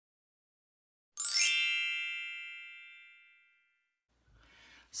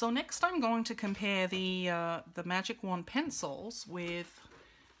So next I'm going to compare the Magic Wand pencils with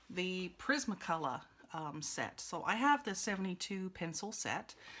the Prismacolor set. So I have the 72 pencil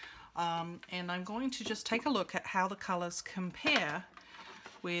set, and I'm going to just take a look at how the colors compare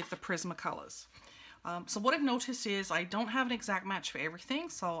with the Prismacolors. So what I've noticed is I don't have an exact match for everything,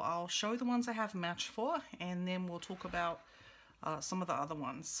 so I'll show you the ones I have a match for, and then we'll talk about some of the other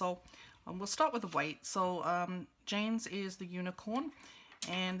ones. So we'll start with the white. So Jane's is the unicorn,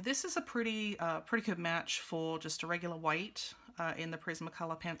 and this is a pretty good match for just a regular white in the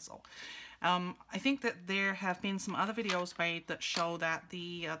Prismacolor pencil. I think that there have been some other videos made that show that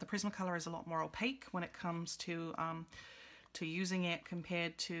the Prismacolor is a lot more opaque when it comes to using it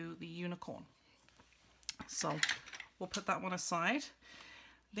compared to the unicorn. So we'll put that one aside.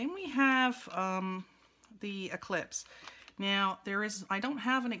 Then we have the Eclipse. Now I don't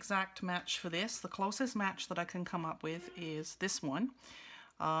have an exact match for this. The closest match that I can come up with is this one.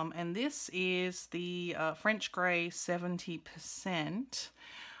 And this is the French Grey 70%.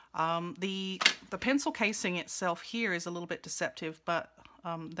 The pencil casing itself here is a little bit deceptive, but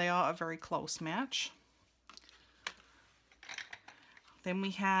they are a very close match. Then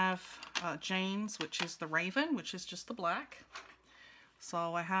we have Jane's, which is the Raven, which is just the black.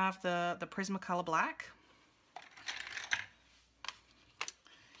 So I have the Prismacolor black.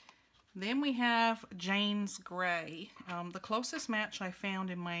 Then we have Jane's Grey. The closest match I found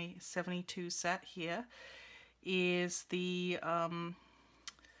in my 72 set here is the, I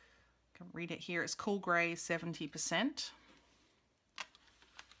can read it here, it's Cool Grey 70%.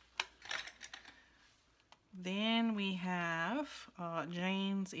 Then we have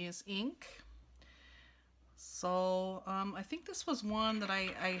Jane's is Ink. So I think this was one that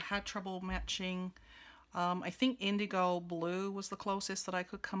I had trouble matching. I think Indigo Blue was the closest that I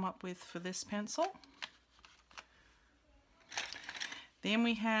could come up with for this pencil. Then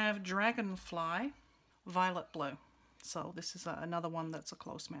we have Dragonfly Violet Blue. So this is another one that's a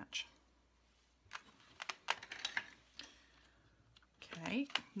close match. Okay,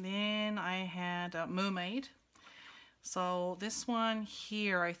 then I had Mermaid. So this one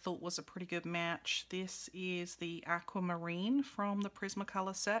here I thought was a pretty good match. This is the Aquamarine from the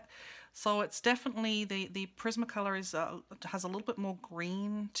Prismacolor set. So it's definitely, the Prismacolor has a little bit more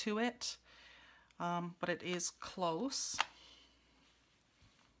green to it, but it is close.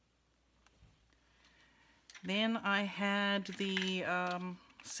 Then I had the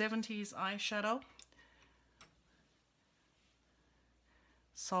 70s eyeshadow.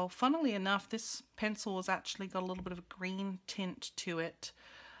 So funnily enough, this pencil has actually got a little bit of a green tint to it.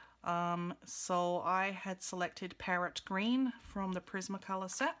 So I had selected Parrot Green from the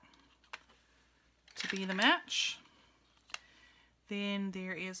Prismacolor set to be the match. Then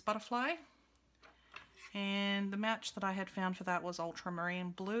there is Butterfly. And the match that I had found for that was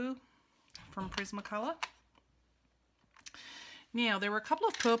Ultramarine Blue from Prismacolor. Now, there were a couple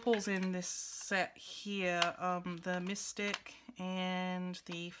of purples in this set here, the Mystic and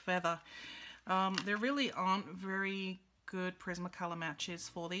the Feather. There really aren't very good Prismacolor matches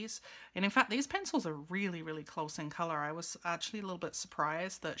for these. And in fact, these pencils are really, really close in color. I was actually a little bit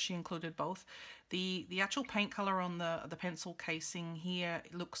surprised that she included both. The actual paint color on the pencil casing here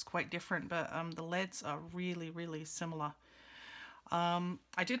looks quite different, but the leads are really, really similar.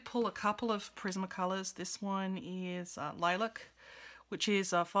 I did pull a couple of Prismacolors. This one is Lilac, which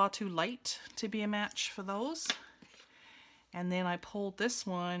is far too light to be a match for those. And then I pulled this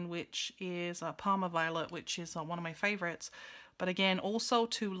one, which is Palmer Violet, which is one of my favorites. But again, also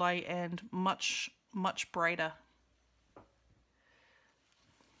too light and much, much brighter.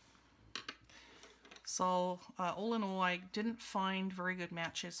 So all in all, I didn't find very good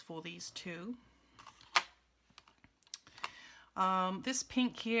matches for these two. This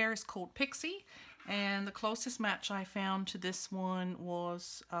pink here is called Pixie, and the closest match I found to this one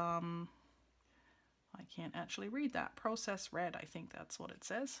was, I can't actually read that, Process Red, I think that's what it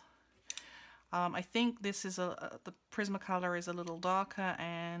says. I think this is the Prismacolor is a little darker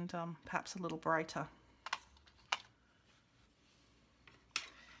and perhaps a little brighter.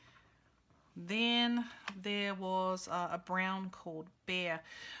 Then there was a brown called Bear.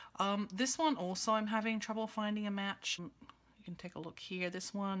 This one also I'm having trouble finding a match. You can take a look here.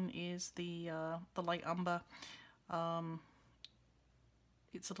 This one is the light umber.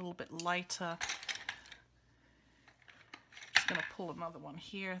 It's a little bit lighter. Just gonna pull another one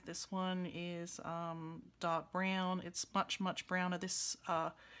here. This one is dark brown. It's much, much browner. This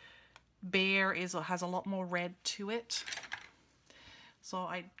Bear has a lot more red to it. So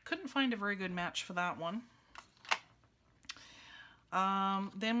I couldn't find a very good match for that one.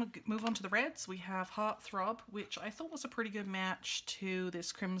 Then we move on to the reds. We have Heartthrob, which I thought was a pretty good match to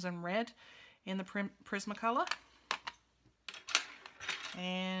this Crimson Red in the Prismacolor.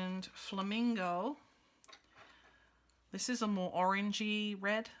 And Flamingo. This is a more orangey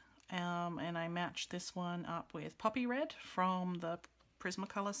red, and I matched this one up with Poppy Red from the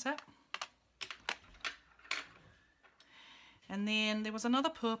Prismacolor set. And then there was another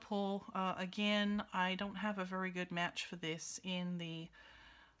purple. Again, I don't have a very good match for this in the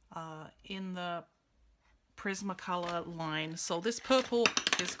Prismacolor line. So this purple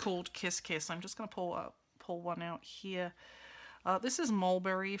is called Kiss Kiss. I'm just going to pull one out here. This is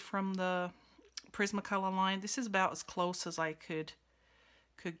Mulberry from the Prismacolor line. This is about as close as I could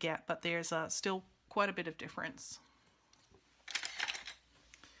get, but there's still quite a bit of difference.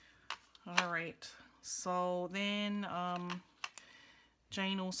 All right, so then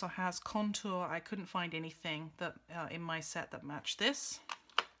Jane also has Contour. I couldn't find anything that in my set that matched this.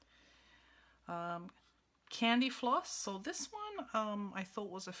 Candy Floss. So this one I thought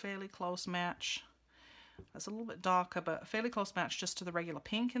was a fairly close match. It's a little bit darker, but a fairly close match just to the regular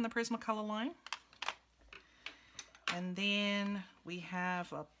pink in the Prismacolor line. And then we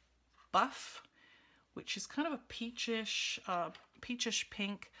have a Buff, which is kind of a peachish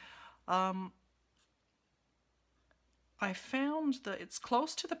pink. I found that it's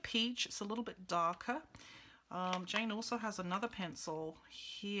close to the peach. It's a little bit darker. Jane also has another pencil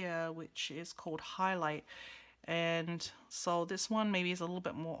here, which is called Highlight. And so this one maybe is a little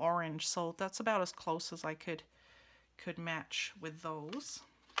bit more orange. So that's about as close as I could match with those.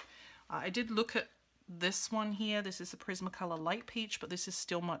 I did look at this one here. This is a Prismacolor Light Peach, but this is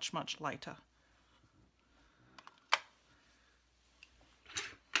still much, much lighter.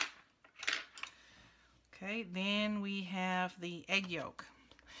 Okay, then we have the Egg Yolk.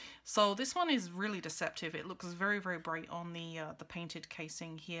 So this one is really deceptive. It looks very, very bright on the painted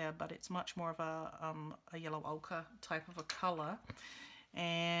casing here, but it's much more of a yellow ochre type of a color.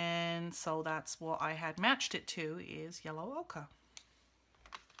 And so that's what I had matched it to, is yellow ochre.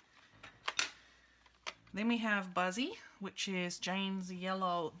 Then we have Buzzy, which is Jane's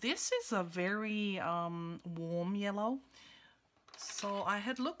yellow. This is a very warm yellow. So I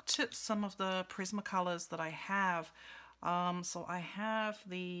had looked at some of the Prismacolors that I have. So I have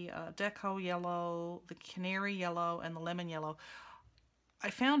the Deco Yellow, the Canary Yellow, and the Lemon Yellow. I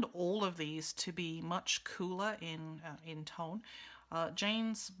found all of these to be much cooler in tone.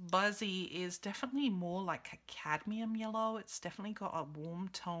 Jane's Buzzy is definitely more like a cadmium yellow. It's definitely got a warm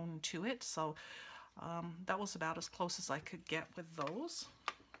tone to it. So that was about as close as I could get with those.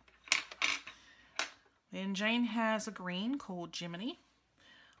 Then Jane has a green called Jiminy.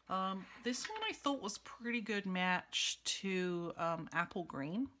 This one I thought was pretty good match to Apple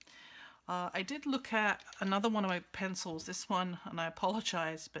Green. I did look at another one of my pencils, this one, and I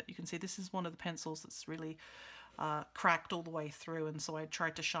apologize, but you can see this is one of the pencils that's really cracked all the way through, and so I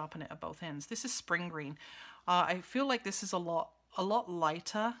tried to sharpen it at both ends. This is Spring Green. I feel like this is a lot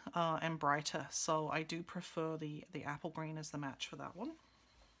lighter and brighter, so I do prefer the Apple Green as the match for that one.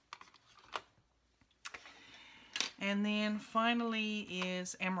 And then finally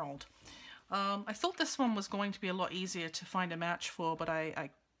is Emerald. I thought this one was going to be a lot easier to find a match for, but I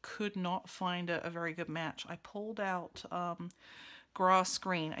could not find a very good match. I pulled out Grass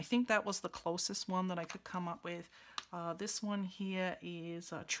Green. I think that was the closest one that I could come up with. This one here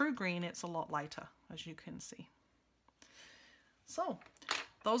is True Green. It's a lot lighter, as you can see. So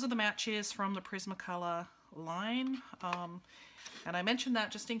those are the matches from the Prismacolor line. And I mentioned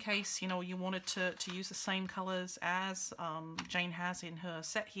that just in case, you know, you wanted to use the same colors as Jane has in her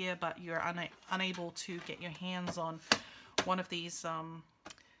set here, but you're unable to get your hands on one of these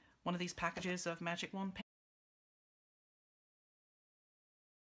packages of Magic Wand